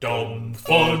Dumb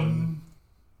fun.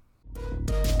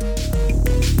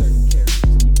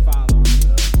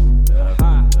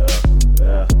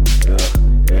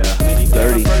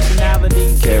 Thirty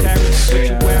characters. 30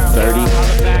 characters. 30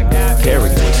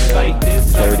 characters.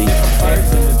 30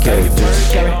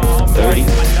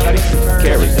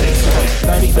 characters.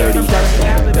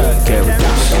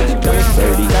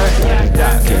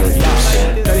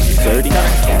 30 characters. 30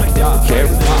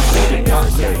 characters.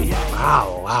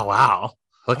 Wow.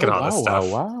 Look at all this stuff.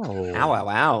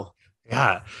 Wow.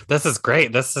 Yeah, this is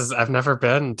great. I've never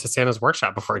been to Santa's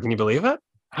workshop before. Can you believe it?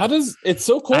 It's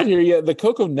so cold here, yet the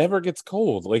cocoa never gets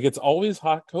cold. Like, it's always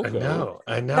hot cocoa.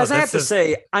 I know. As I have to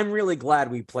say, I'm really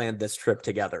glad we planned this trip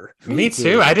together. Me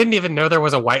too. I didn't even know there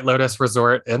was a White Lotus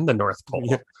resort in the North Pole.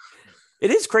 Yeah.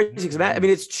 It is crazy because I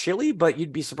mean, it's chilly, but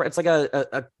you'd be surprised. It's like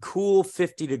a cool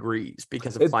 50 degrees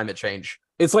because of climate change.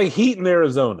 It's like heat in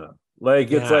Arizona.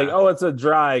 Like, it's like, oh, it's a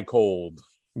dry cold.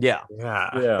 Yeah.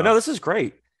 But no, this is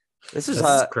great. This is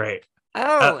great.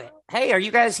 Oh, hey, are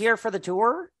you guys here for the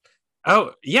tour?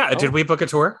 Oh, yeah. Did we book a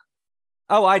tour?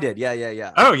 Oh, I did.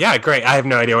 Yeah. Oh, yeah. Great. I have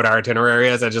no idea what our itinerary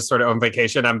is. I just sort of on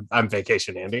vacation. I'm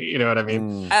vacation Andy. You know what I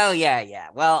mean? Oh, yeah.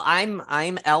 Well,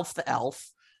 I'm Elf the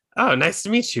Elf. Oh, nice to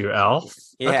meet you, Elf.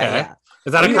 Yeah. Okay. Yeah.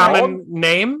 Is that a common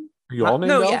name? Are you all named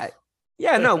No, Elf?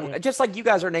 no. Just like you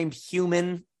guys are named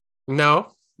Human.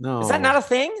 No. Is that not a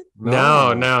thing?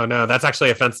 No. That's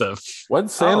actually offensive. What did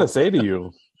Santa say to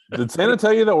you? Did Santa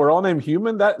tell you that we're all named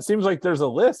Human? That seems like there's a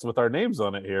list with our names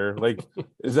on it here. Like,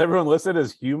 is everyone listed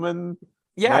as Human?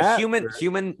 Yeah,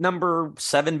 human number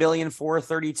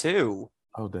 7,432,000,000.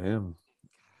 Oh, damn.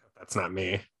 That's not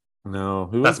me. No,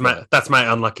 that's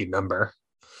my unlucky number.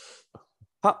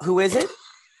 Who is it?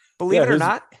 Believe it or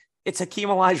not, it's Hakeem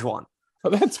Olajuwon. Oh,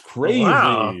 that's crazy.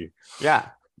 Wow. Yeah.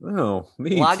 Oh,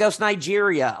 neat. Lagos,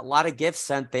 Nigeria. A lot of gifts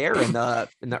sent there in the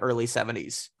early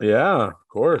 70s. Yeah, of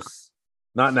course.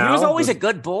 Not now. He was always a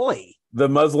good boy. The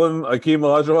Muslim Hakeem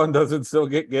Olajuwon doesn't still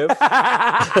get gifts.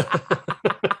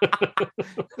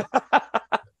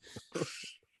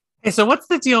 Hey, so what's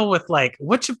the deal with, like,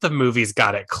 which of the movies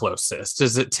got it closest?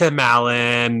 Is it Tim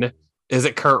Allen? Is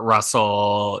it Kurt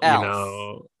Russell? Elf. You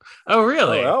know? Oh,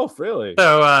 really? Oh, Elf, really?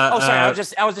 So, sorry.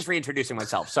 I was just reintroducing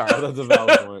myself. Sorry. That's a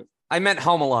valid point. I meant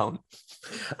Home Alone.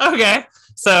 Okay,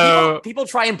 so people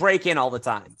try and break in all the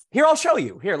time. Here, I'll show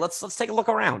you. Here, let's take a look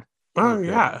around. Oh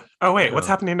yeah. Oh wait, what's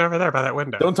happening over there by that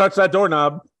window? Don't touch that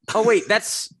doorknob. Oh wait,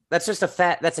 that's just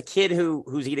that's a kid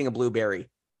who's eating a blueberry.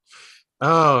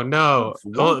 Oh no.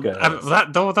 Well,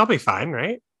 Wonka. they'll be fine,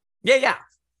 right? Yeah.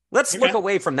 Let's look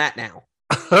away from that now.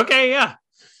 Okay, yeah.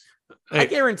 I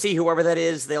guarantee whoever that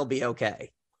is, they'll be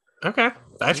okay. Okay,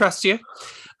 I trust you.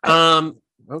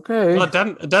 Okay. Well,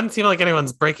 it doesn't seem like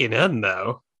anyone's breaking in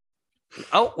though.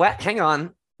 Oh, what? Hang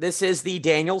on. This is the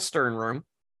Daniel Stern room.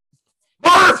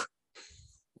 Marv!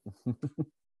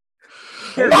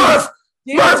 Marv!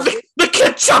 The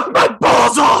kid chopped my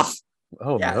balls off!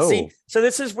 Oh, Yeah, no. see, so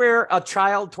this is where a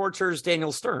child tortures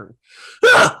Daniel Stern.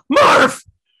 Marv!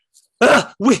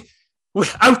 I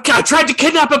tried to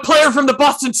kidnap a player from the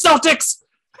Boston Celtics.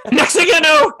 Next thing I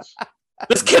know,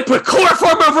 this kid put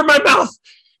chloroform over my mouth.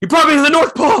 He brought me to the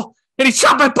North Pole, and he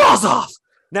chopped my balls off.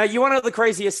 Now, you want to know the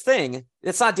craziest thing?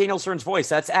 It's not Daniel Stern's voice.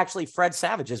 That's actually Fred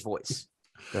Savage's voice.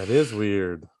 That is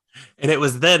weird. And it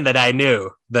was then that I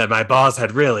knew that my balls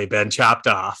had really been chopped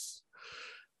off.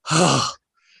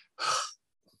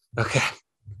 Okay.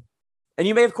 And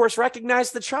you may, of course,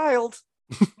 recognize the child.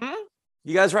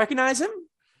 You guys recognize him?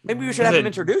 Maybe we should have him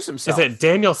introduce himself. Is it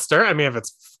Daniel Stern? I mean, if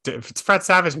it's Fred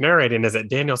Savage narrating, is it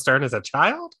Daniel Stern as a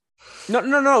child?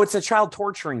 No. It's a child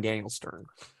torturing Daniel Stern.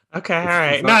 Okay, all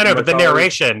right. No, I know, but the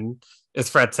narration is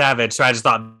Fred Savage, so I just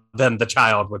thought then the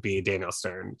child would be Daniel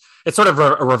Stern. It's sort of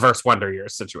a reverse Wonder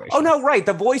Years situation. Oh, no, right.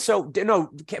 The voice.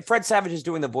 Fred Savage is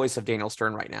doing the voice of Daniel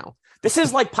Stern right now. This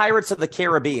is like Pirates of the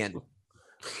Caribbean.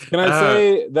 Can I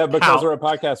say that because we're a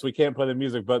podcast, we can't play the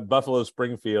music, but Buffalo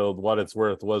Springfield, what it's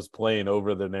worth, was playing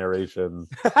over the narration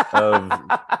of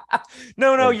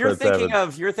No, you're thinking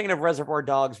of Reservoir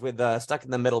Dogs with Stuck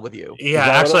in the Middle with You. Yeah,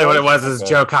 actually what it was is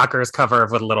Joe Cocker's cover of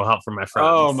With a Little Help from My Friends.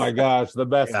 Oh my gosh, the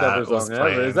best cover song ever.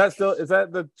 playing. Is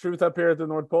that the truth up here at the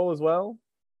North Pole as well?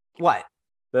 What?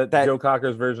 That Joe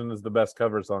Cocker's version is the best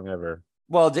cover song ever.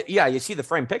 Well, yeah, you see the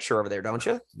framed picture over there, don't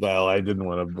you? Well, I didn't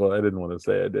want to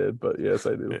say I did, but yes,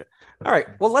 I do. All right.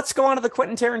 Well, let's go on to the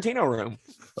Quentin Tarantino room.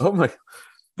 Oh my,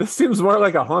 this seems more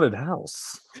like a haunted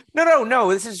house.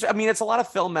 No. This is, it's a lot of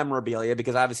film memorabilia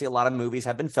because obviously a lot of movies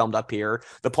have been filmed up here.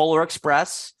 The Polar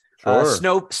Express, Sure.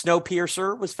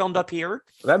 Snowpiercer was filmed up here.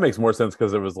 That makes more sense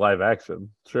because it was live action.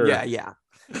 Sure. Yeah.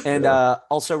 And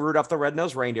also Rudolph the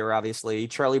Red-Nosed Reindeer, obviously.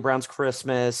 Charlie Brown's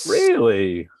Christmas.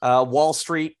 Really? Wall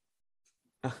Street.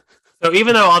 So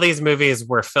even though all these movies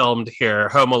were filmed here,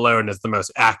 Home Alone is the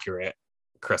most accurate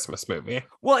Christmas movie.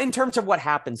 Well, in terms of what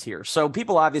happens here. So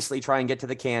people obviously try and get to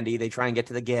the candy. They try and get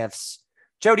to the gifts.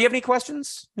 Joe, do you have any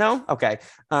questions? No? Okay.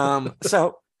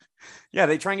 So, yeah,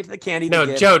 they try and get to the candy.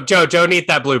 No, Joe, need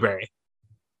that blueberry.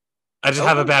 I just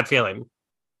have a bad feeling.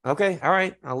 Okay. All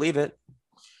right. I'll leave it.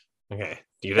 Okay.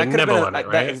 You didn't nibble on it,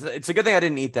 right? It's a good thing I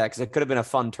didn't eat that because it could have been a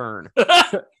fun turn.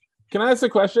 Can I ask a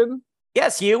question?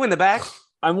 Yes, you in the back.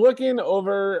 I'm looking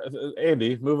over.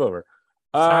 Andy, move over.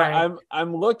 I'm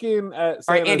looking at.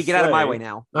 All right, Andy, get out of my way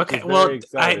now. Okay, well,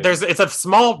 it's a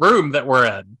small room that we're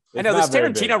in. I know this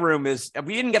Tarantino room is.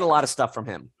 We didn't get a lot of stuff from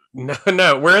him. No,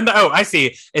 we're in the. Oh, I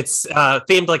see. It's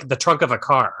themed like the trunk of a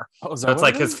car. Oh, so it's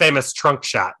like his famous trunk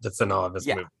shot that's in all of his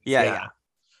movies. Yeah. Okay.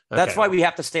 That's why we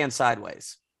have to stand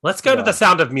sideways. Let's go to the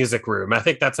Sound of Music room. I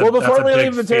think that's well. Before we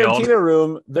leave the Tarantino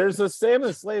room, there's a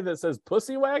Santa sleigh that says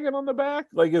 "Pussy Wagon" on the back.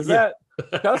 Like, is that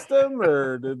custom,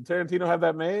 or did Tarantino have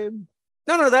that made?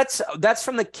 No, that's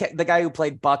from the guy who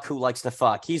played Buck, who likes to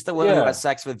fuck. He's the one who has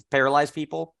sex with paralyzed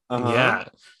people. Yeah.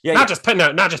 Not just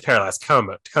paralyzed,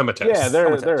 comatose. Yeah,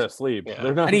 they're asleep. Yeah.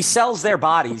 They're not... And he sells their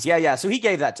bodies. Yeah. So he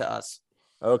gave that to us.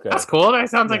 Okay, that's cool. That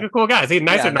sounds like a cool guy. Is he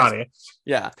nice or naughty?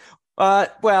 Yeah.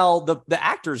 Well, the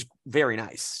actor's very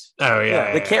nice. Oh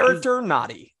yeah. The character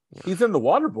naughty. He's in The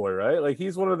Waterboy, right? Like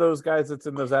he's one of those guys that's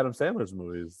in those Adam Sandler's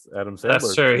movies.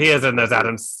 That's true. He is in those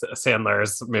Adam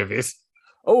Sandler's movies.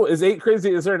 Oh, is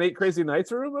there an 8 Crazy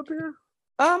Nights room up here?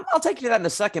 I'll take you to that in a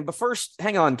second. But first,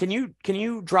 hang on. Can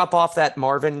you drop off that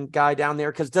Marvin guy down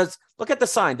there? Because look at the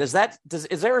sign. Is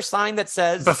there a sign that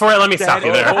says let me stop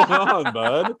you there. Hold on,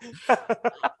 bud.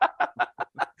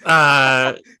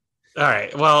 All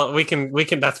right. Well, we can.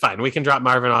 That's fine. We can drop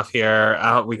Marvin off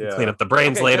here. We can clean up the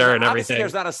brains later and everything.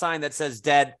 There's not a sign that says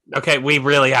dead. Okay, we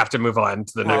really have to move on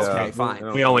to the next one. Okay,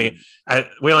 fine. We only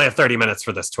have 30 minutes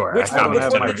for this tour. Which one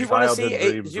did you want to see?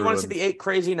 Did you want to see the 8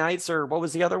 Crazy Nights, or what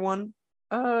was the other one?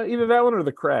 Either that one or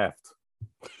The Craft.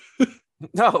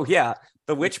 No, yeah,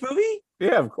 the Witch movie.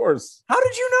 Yeah, of course. How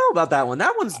did you know about that one?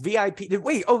 That one's VIP.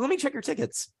 Wait, let me check your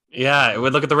tickets. Yeah, we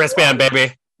look at the wristband,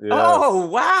 baby. Yeah. Oh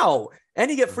wow. And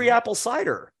you get free apple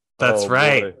cider. That's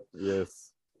right. Boy.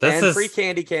 Yes. This is free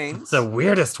candy canes. It's the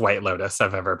weirdest White Lotus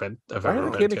I've ever been.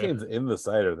 Candy canes in the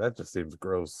cider. That just seems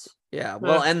gross. Yeah.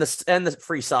 Well, and the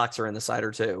free socks are in the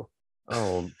cider too.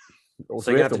 Oh,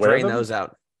 so you have to drain those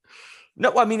out.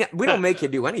 No, I mean we don't make you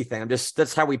do anything.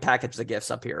 That's how we package the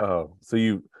gifts up here. Oh, so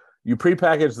you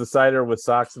prepackage the cider with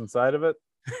socks inside of it,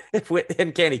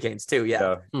 and candy canes too.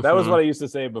 Yeah. That was what I used to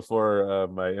say before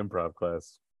my improv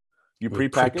class. You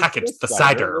prepackage the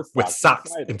cider with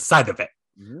socks inside of it.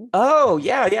 Mm-hmm. Oh,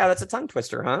 yeah. That's a tongue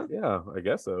twister, huh? Yeah, I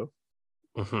guess so.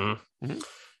 Mm-hmm. Mm-hmm.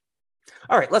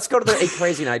 All right, let's go to the 8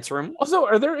 Crazy Nights room. Also,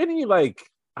 are there any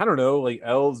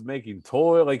elves making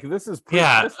toy? Like this is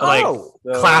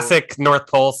classic North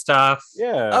Pole stuff.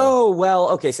 Yeah. Oh, well,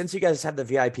 okay. Since you guys have the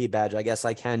VIP badge, I guess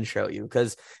I can show you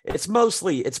because it's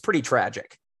pretty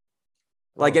tragic.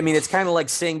 Like, I mean, it's kind of like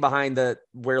seeing behind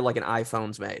where like an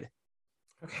iPhone's made.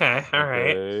 Okay, all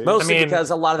right. Mostly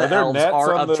because a lot of the elves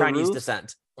are of Chinese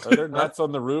descent. Are there nets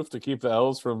on the roof to keep the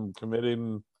elves from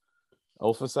committing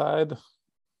elficide?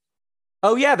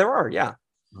 Oh, yeah, there are, yeah.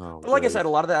 Oh, but like I said, a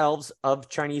lot of the elves of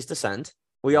Chinese descent.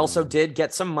 We also did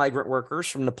get some migrant workers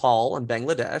from Nepal and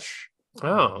Bangladesh.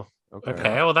 Oh,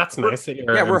 okay. Well, that's nice that you're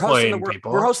we're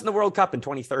hosting the World Cup in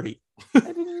 2030. I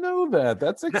didn't know that.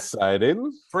 That's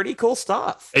exciting. Pretty cool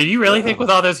stuff. Do you really think with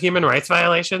all those human rights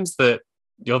violations that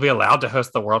you'll be allowed to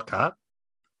host the World Cup?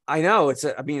 I know.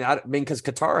 I mean, because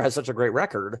Qatar has such a great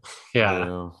record.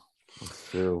 Yeah. That's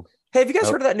true. Hey, have you guys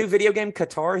heard of that new video game,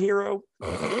 Qatar Hero?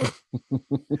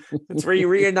 It's where you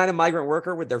reunite a migrant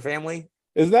worker with their family.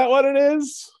 Is that what it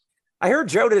is? I heard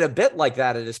Joe did a bit like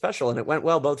that at his special, and it went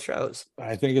well both shows.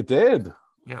 I think it did.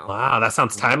 Yeah. Wow, that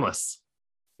sounds timeless.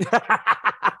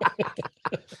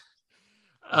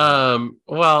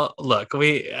 Well, look,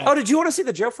 did you want to see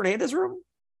the Joe Fernandez room?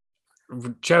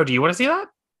 Joe, do you want to see that?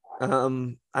 I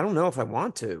don't know if I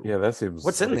want to. Yeah, that seems.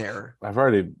 What's in there? I've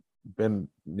already been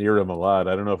near him a lot.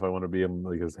 I don't know if I want to be in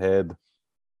like his head.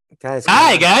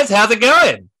 Hi guys, how's it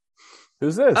going?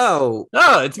 Who's this? Oh,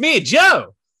 it's me,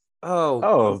 Joe.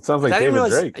 Oh, it sounds like David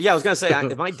Drake. Yeah, I was gonna say,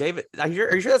 am I David? Are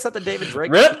you sure that's not the David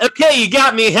Drake? Okay, you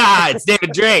got me. Hi, it's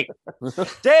David Drake.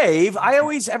 Dave,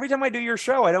 every time I do your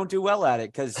show, I don't do well at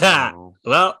it because.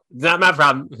 Well, not my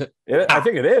problem. I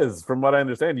think it is. From what I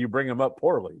understand, you bring him up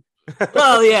poorly.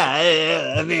 Well,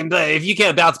 yeah. I mean, but if you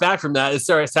can't bounce back from that, it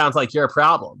sort of sounds like you're a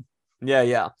problem.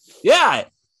 Yeah. Yeah.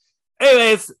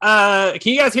 Anyways, can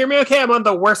you guys hear me okay? I'm on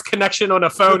the worst connection on a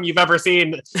phone you've ever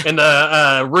seen in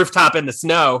the rooftop in the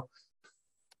snow.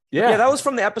 Yeah, that was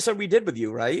from the episode we did with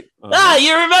you, right?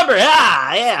 You remember?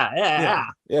 Yeah.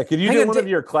 Yeah, can you do one of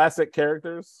your classic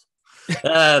characters?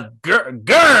 I'm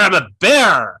a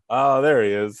bear. Oh, there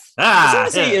he is.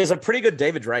 He is a pretty good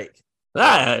David Drake.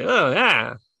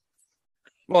 Yeah.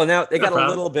 Well, now they got a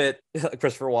little bit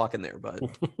Christopher Walken there, but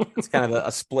it's kind of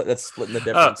a split. That's splitting the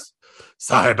difference.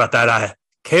 Sorry about that. I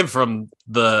came from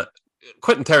the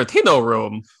Quentin Tarantino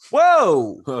room.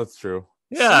 Whoa, that's true.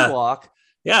 Yeah, Seawalk.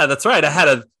 Yeah, that's right. I had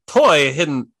a toy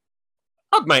hidden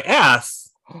up my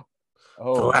ass for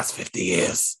the last 50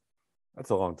 years.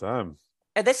 That's a long time.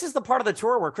 And this is the part of the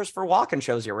tour where Christopher Walken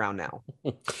shows you around now.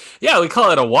 Yeah, we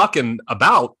call it a walking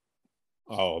about.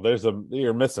 Oh,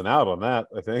 you're missing out on that,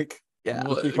 I think. Yeah,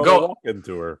 go walk-in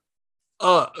tour.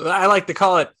 I like to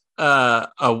call it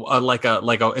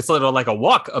it's a little like a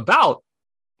walk about.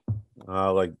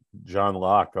 Like John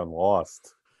Locke on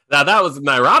Lost. Now that was an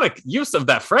ironic use of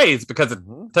that phrase because it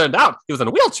turned out he was in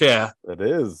a wheelchair. It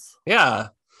is. Yeah.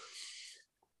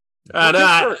 And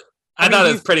I thought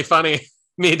it was pretty funny.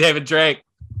 Me, David Drake.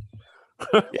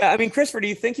 Yeah, I mean, Christopher, do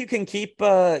you think you can keep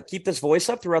this voice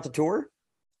up throughout the tour?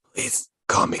 Please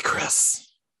call me Chris.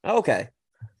 Okay.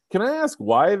 Can I ask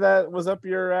why that was up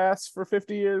your ass for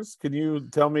 50 years? Can you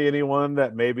tell me anyone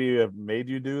that maybe have made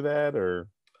you do that? Or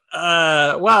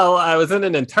well, I was in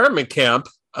an internment camp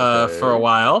for a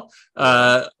while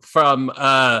from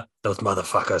those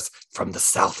motherfuckers from the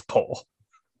South Pole.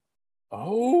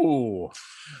 Oh,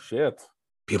 shit.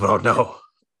 People don't know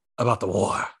about the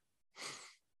war.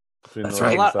 That's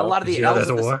right. A lot of the elves.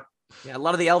 A war? Yeah, a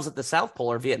lot of the elves at the South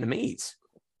Pole are Vietnamese.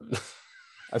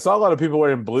 I saw a lot of people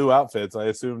wearing blue outfits. I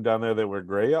assume down there they wear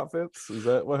gray outfits. Is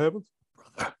that what happens?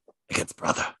 Brother against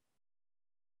brother.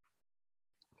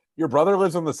 Your brother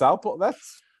lives on the South Pole?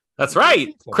 That's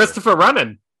right. Christopher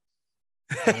Runnin.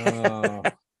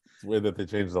 It's weird that they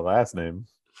changed the last name.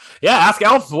 Yeah, ask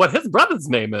Elf what his brother's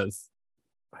name is.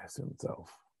 I assume it's Elf.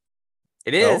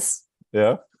 It is.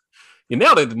 Yeah. You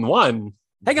nailed it in one.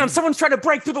 Hang on, someone's trying to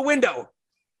break through the window.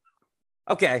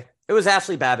 Okay, it was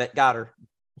Ashley Babbitt. Got her.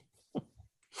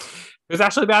 Who's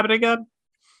Ashley Babbitt again?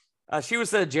 She was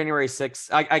the January 6th.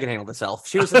 I can handle this, Elf.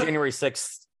 She was the January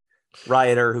 6th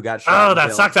rioter who got shot. Oh,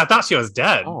 that sucks. I thought she was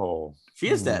dead. Oh, she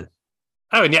is dead.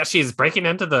 Oh, and yet she's breaking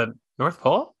into the North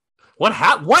Pole? What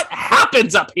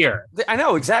happens up here? I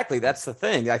know, exactly. That's the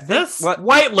thing. I think this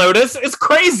White Lotus is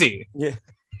crazy. Yeah.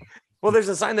 Well, there's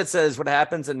a sign that says what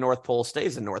happens in North Pole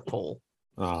stays in North Pole.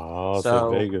 Oh,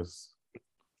 so Vegas.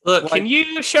 Look, can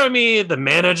you show me the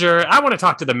manager? I want to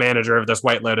talk to the manager of this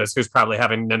White Lotus who's probably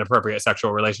having an inappropriate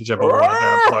sexual relationship with one of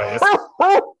their employees.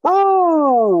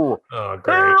 Oh,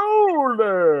 great. Hello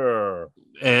there.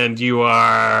 And you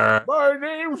are... My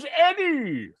name's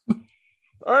Eddie.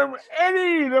 I'm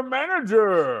Eddie, the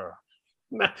manager.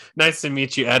 Nice to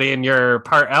meet you, Eddie. And you're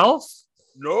part elf?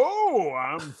 No,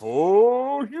 I'm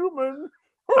full human.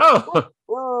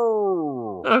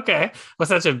 Oh. Okay. What's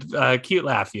such a cute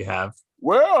laugh you have?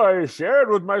 Well, I shared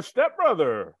with my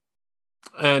stepbrother.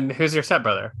 And who's your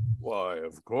stepbrother? Why,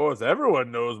 of course,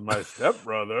 everyone knows my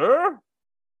stepbrother.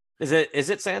 Is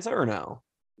it Santa or no?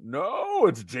 No,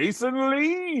 it's Jason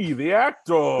Lee, the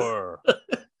actor.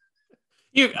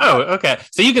 Okay.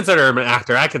 So you consider him an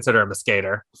actor. I consider him a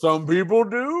skater. Some people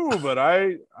do, but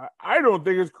I don't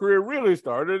think his career really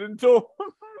started until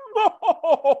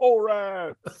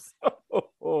Rats.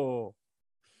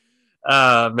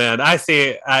 Man, I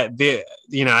see. I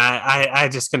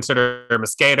just consider him a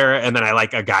skater, and then I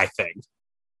like a guy thing.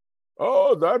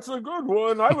 Oh, that's a good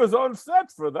one. I was on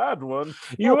set for that one.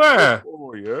 You were?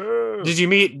 Oh, yeah. Did you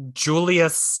meet Julia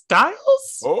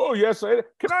Stiles? Oh, yes.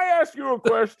 Can I ask you a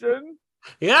question?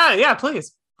 Yeah,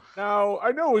 please. Now,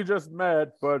 I know we just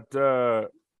met, but do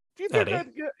you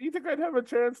think I'd have a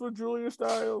chance with Julia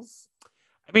Stiles?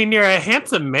 I mean, you're a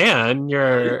handsome man.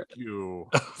 Thank you.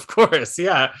 Of course,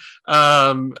 yeah.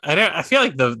 I feel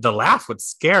like the laugh would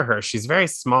scare her. She's very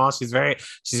small. She's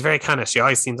very kind of. She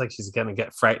always seems like she's gonna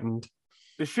get frightened.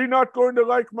 Is she not going to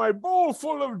like my bowl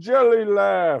full of jelly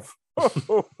laugh?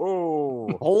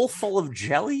 Bowl full of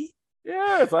jelly?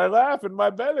 Yes, I laugh and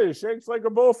my belly shakes like a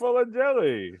bowl full of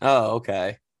jelly. Oh,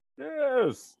 okay.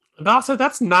 Yes. But also,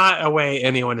 that's not a way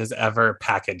anyone has ever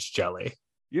packaged jelly.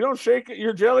 You don't shake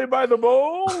your jelly by the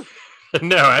bowl?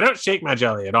 No, I don't shake my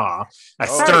jelly at all. I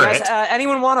stir it.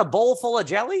 Anyone want a bowl full of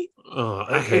jelly? Oh,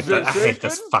 I hate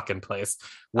this fucking place.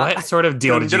 What sort of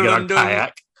deal did you get on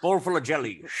Kayak? Bowl full of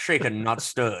jelly, shaken, not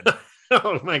stirred.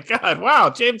 Oh my God! Wow,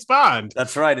 James Bond.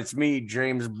 That's right. It's me,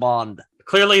 James Bond.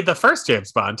 Clearly the first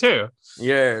James Bond, too.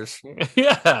 Yes.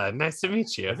 Yeah, nice to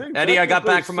meet you. Eddie, I got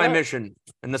back from my mission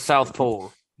in the South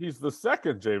Pole. He's the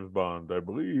second James Bond, I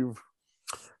believe.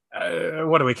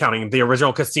 What are we counting? The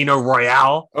original Casino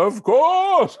Royale? Of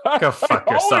course. Go fuck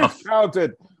I yourself. always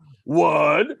counted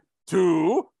 1,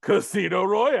 2, Casino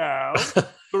Royale,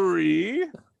 3.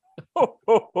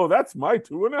 Oh, that's my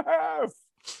 2.5.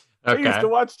 I used to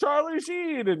watch Charlie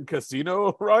Sheen in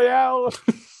Casino Royale.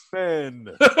 Men.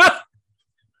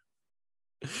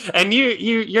 And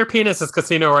your penis is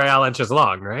Casino Royale inches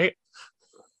long, right?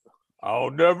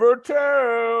 I'll never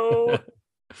tell.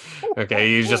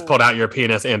 Okay, you just pulled out your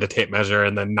penis and a tape measure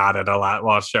and then nodded a lot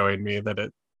while showing me that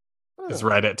it is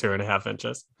right at 2.5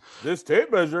 inches. This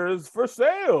tape measure is for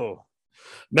sale.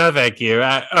 No, thank you.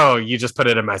 You just put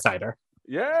it in my cider.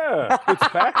 Yeah, it's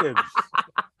packaged.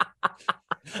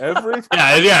 Every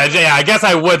time. Yeah. I guess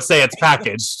I would say it's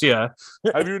packaged. Yeah.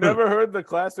 Have you never heard the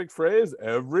classic phrase?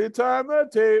 Every time a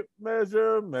tape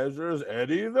measure measures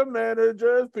Eddie the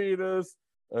manager's penis,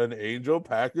 an angel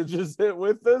packages it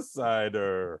with the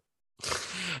cider.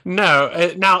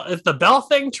 No. Now, is the bell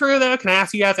thing true though? Can I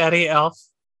ask you guys, Eddie, Elf?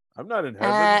 I'm not in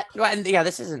heaven. Yeah,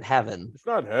 this isn't heaven. It's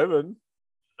not heaven.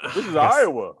 This is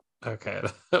Iowa. Okay.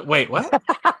 Wait, what?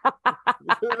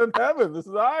 This isn't heaven. This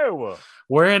is Iowa.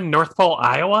 We're in North Pole,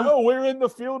 Iowa? No, we're in the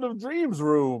Field of Dreams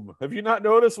room. Have you not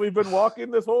noticed we've been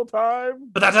walking this whole time?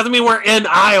 But that doesn't mean we're in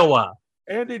Iowa.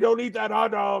 Andy, don't eat that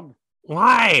hot dog.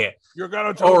 Why? You're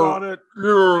going to choke on it.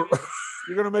 You're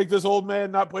going to make this old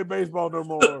man not play baseball no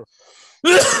more.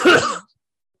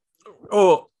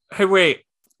 Oh, hey, wait.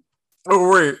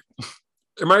 Oh, wait.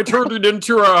 Am I turning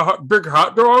into a big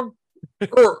hot dog?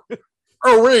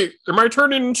 Oh, wait. Am I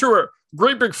turning into a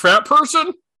great big fat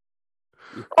person?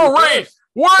 Oh, wait.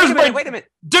 Where's my wait a minute.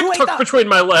 dick tucked between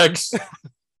my legs?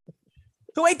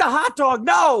 Who ate the hot dog?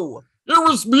 No. It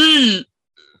was me.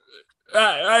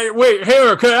 Wait,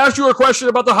 Hannah, can I ask you a question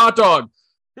about the hot dog?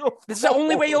 This is the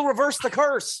only way you'll reverse the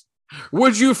curse.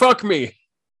 Would you fuck me?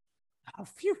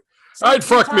 I'd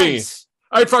fuck me.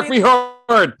 I'd fuck me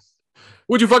hard.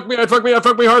 Would you fuck me? I'd fuck me. I'd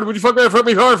fuck me hard. Would you fuck me? I'd fuck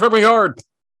me hard. Fuck me hard.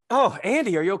 Oh,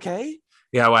 Andy, are you okay?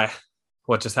 Yeah, why?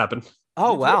 What just happened?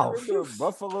 Oh, wow.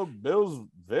 Buffalo Bills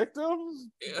victims?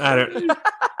 I don't.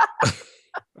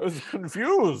 I was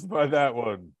confused by that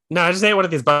one. No, I just ate one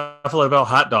of these Buffalo Bill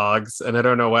hot dogs, and I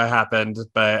don't know what happened,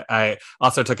 but I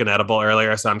also took an edible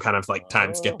earlier, so I'm kind of like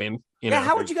time skipping. You know?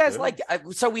 How would you guys like?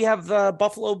 So we have the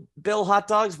Buffalo Bill hot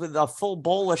dogs with a full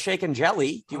bowl of shaken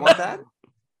jelly. Do you want that?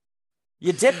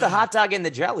 You dip the hot dog in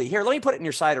the jelly. Here, let me put it in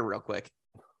your cider real quick.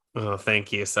 Oh,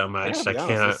 thank you so much. I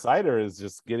can't. The cider is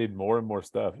just getting more and more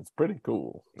stuff. It's pretty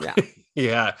cool. Yeah.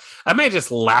 Yeah. I may just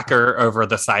lacquer over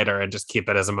the cider and just keep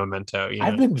it as a memento. You know?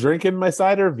 I've been drinking my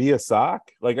cider via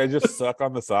sock. Like I just suck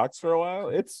on the socks for a while.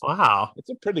 It's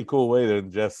a pretty cool way to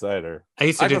ingest cider. I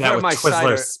used to do that with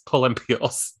Twizzlers pulling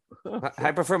peels.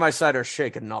 I prefer my cider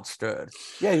shaken, not stirred.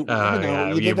 Yeah, you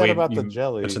did that about the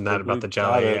jelly. Mentioned that about the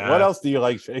jelly. Yeah. What else do you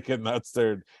like shaken, not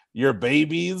stirred? Your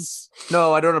babies?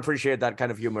 No, I don't appreciate that kind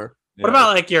of humor. What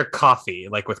about like your coffee,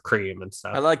 like with cream and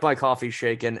stuff? I like my coffee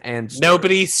shaken and stirred.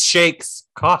 Nobody shakes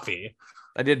coffee.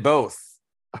 I did both.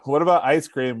 What about ice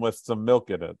cream with some milk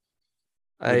in it?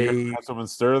 You have someone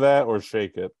stir that or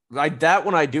shake it? That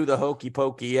when I do the hokey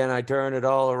pokey and I turn it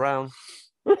all around.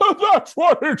 That's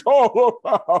what it's all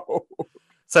about.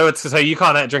 So you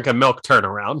call that drink a milk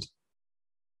turnaround?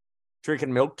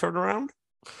 Drinking milk turnaround?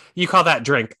 You call that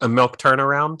drink a milk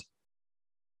turnaround?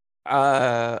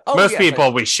 Most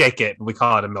people we shake it and we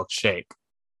call it a milkshake.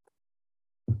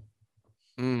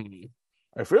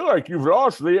 I feel like you've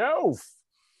lost the elf.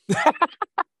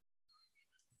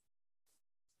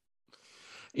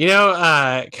 You know,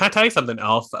 can I tell you something,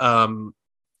 Elf? All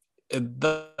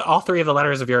three of the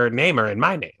letters of your name are in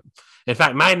my name. In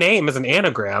fact, my name is an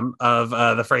anagram of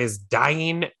the phrase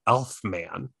 "dying elf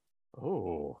man."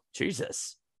 Oh,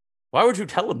 Jesus! Why would you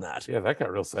tell him that? Yeah, that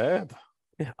got real sad.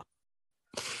 Yeah,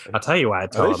 I'll tell you why I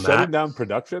told him that. Shutting down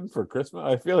production for Christmas.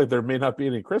 I feel like there may not be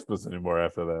any Christmas anymore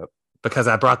after that. Because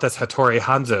I brought this Hattori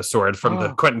Hanzo sword from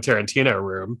the Quentin Tarantino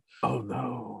room. Oh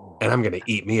no! And I'm gonna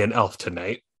eat me an elf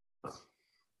tonight.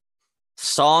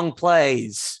 Song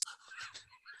plays.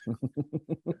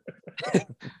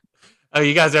 Oh,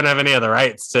 you guys don't have any of the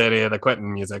rights to any of the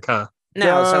Quentin music, huh?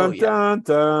 No. Dun,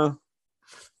 dun.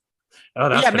 Oh,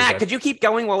 that's Matt, good. could you keep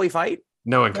going while we fight?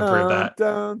 No one can prove that.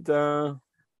 Dun, dun.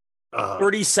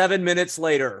 37 minutes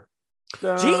later.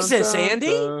 Jesus,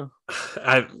 Andy.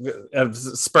 I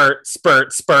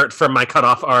spurt from my cut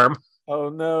off arm. Oh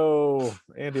no,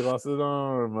 Andy lost his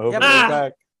arm. I hope Yeah, he'll be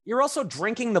back. You're also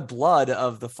drinking the blood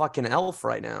of the fucking elf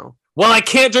right now. Well, I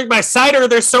can't drink my cider.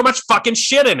 There's so much fucking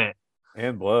shit in it.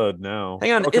 And blood now.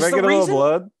 Hang on, can is I the get a reason- little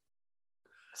blood?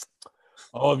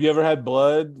 Oh, have you ever had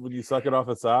blood when you suck it off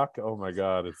a sock? Oh my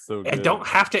god, it's so good. I don't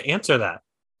have to answer that.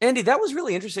 Andy, that was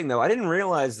really interesting, though. I didn't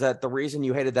realize that the reason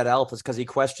you hated that elf is because he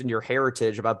questioned your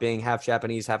heritage about being half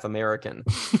Japanese, half American.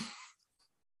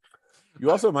 You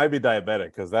also might be diabetic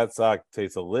because that sock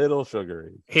tastes a little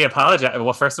sugary. He apologized.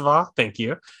 Well, first of all, thank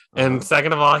you. And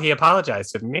second of all, he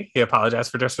apologized, didn't he? He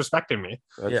apologized for disrespecting me.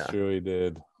 That's true, he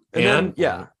did. And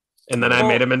then I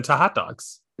made him into hot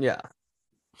dogs. Yeah.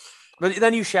 But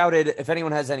then you shouted, if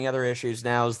anyone has any other issues,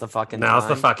 now's the fucking time.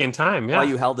 The fucking time, yeah. While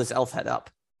you held this elf head up.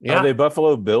 Yeah. Are they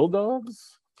Buffalo Bill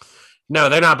dogs? No,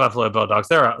 they're not Buffalo Bill dogs.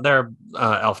 They're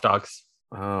elf dogs.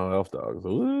 Oh, elf dogs.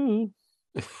 Ooh.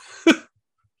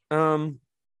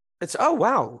 It's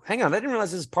wow. Hang on. I didn't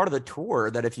realize this is part of the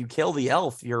tour that if you kill the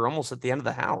elf, you're almost at the end of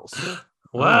the house.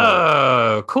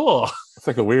 Whoa, cool. It's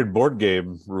like a weird board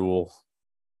game rule.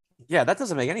 Yeah, that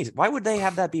doesn't make any sense. Why would they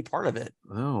have that be part of it?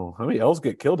 No, how many elves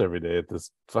get killed every day at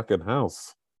this fucking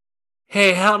house?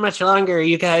 Hey, how much longer are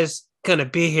you guys gonna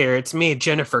be here? It's me,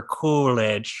 Jennifer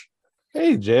Coolidge.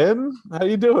 Hey, Jen, how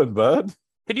you doing, bud?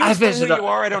 Could you explain who you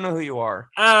are? I don't know who you are.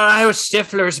 I was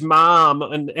Stifler's mom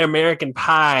in American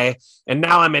Pie, and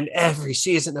now I'm in every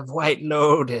season of White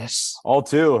Lotus. All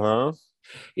two, huh?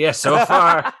 Yeah, so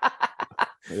far.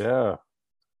 Yeah.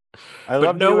 I But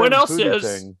love no one else Pootie is.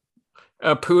 Tang.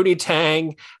 Pootie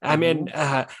Tang. I'm in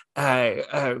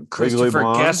Christopher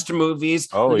Blonde? Guest movies.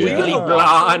 Oh, yeah. Legally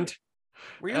Blonde.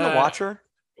 Were you in The Watcher?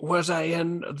 Was I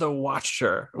in The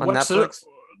Watcher? On Netflix?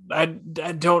 I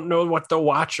don't know what The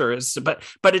Watcher is, but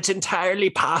it's entirely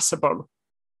possible.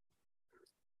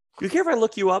 Do you care if I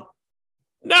look you up?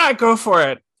 Nah, go for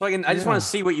it. So I just want to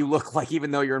see what you look like, even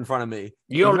though you're in front of me.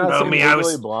 You don't know me.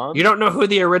 Blonde? You don't know who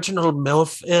the original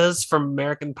MILF is from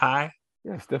American Pie?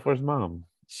 Yeah, Stifler's mom.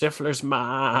 Stifler's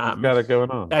mom. Got it going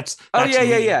on. That's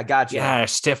yeah. Gotcha. Yeah,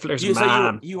 Stifler's So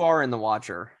mom. you are in The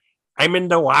Watcher. I'm in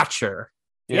The Watcher.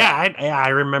 Yeah. Yeah, I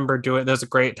remember doing. There's a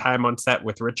great time on set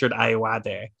with Richard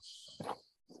Ayoade.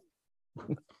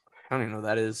 I don't even know who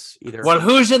that is either. Well,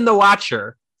 who's in The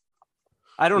Watcher?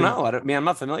 I don't know. I'm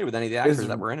not familiar with any of the actors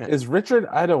that were in it. Is Richard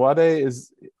Ayoade?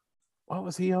 What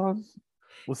was he on?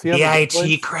 Was he on The The Good IT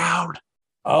Place? Crowd.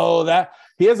 Oh, that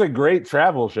he has a great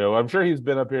travel show. I'm sure he's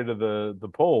been up here to the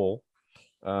pole.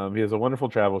 He has a wonderful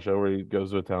travel show where he goes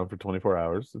to a town for 24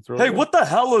 hours. It's really good. What the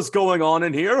hell is going on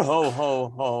in here? Ho,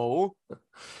 ho, ho.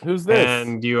 Who's this?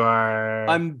 And you are.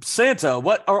 I'm Santa.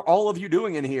 What are all of you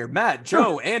doing in here? Matt,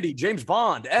 Joe, Andy, James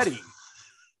Bond, Eddie.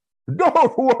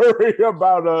 Don't worry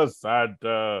about us,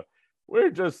 Santa. We're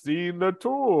just seeing the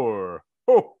tour.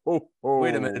 Ho, ho, ho.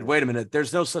 Wait a minute.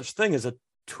 There's no such thing as a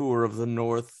tour of the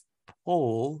North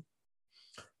Pole.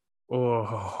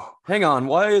 Oh, Hang on.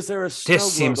 Why is there a snow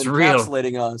This seems globe real.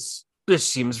 encapsulating us? this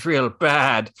seems real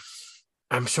bad.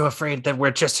 I'm so afraid that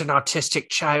we're just an autistic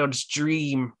child's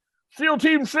dream. SEAL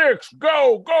Team 6,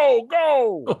 go, go,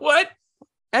 go. What?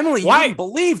 Emily, Why? you didn't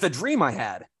believe the dream I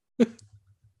had.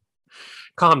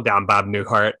 Calm down, Bob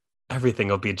Newhart. Everything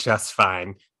will be just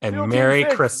fine. And SEAL Team Merry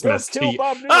 6, Christmas go to kill you.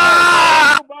 Bob Newhart.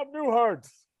 Ah! Kill Bob Newhart.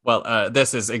 Well,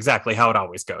 this is exactly how it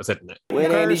always goes, isn't it?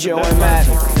 With Andy, Joe, and Matt.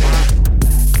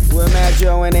 With Matt,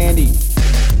 Joe, and Andy.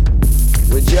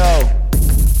 With Joe.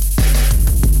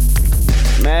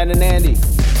 Matt and Andy.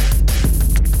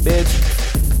 Bitch.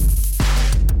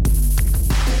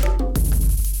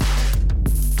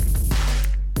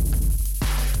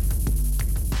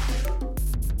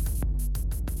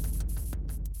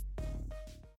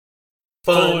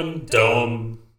 Fun, dumb,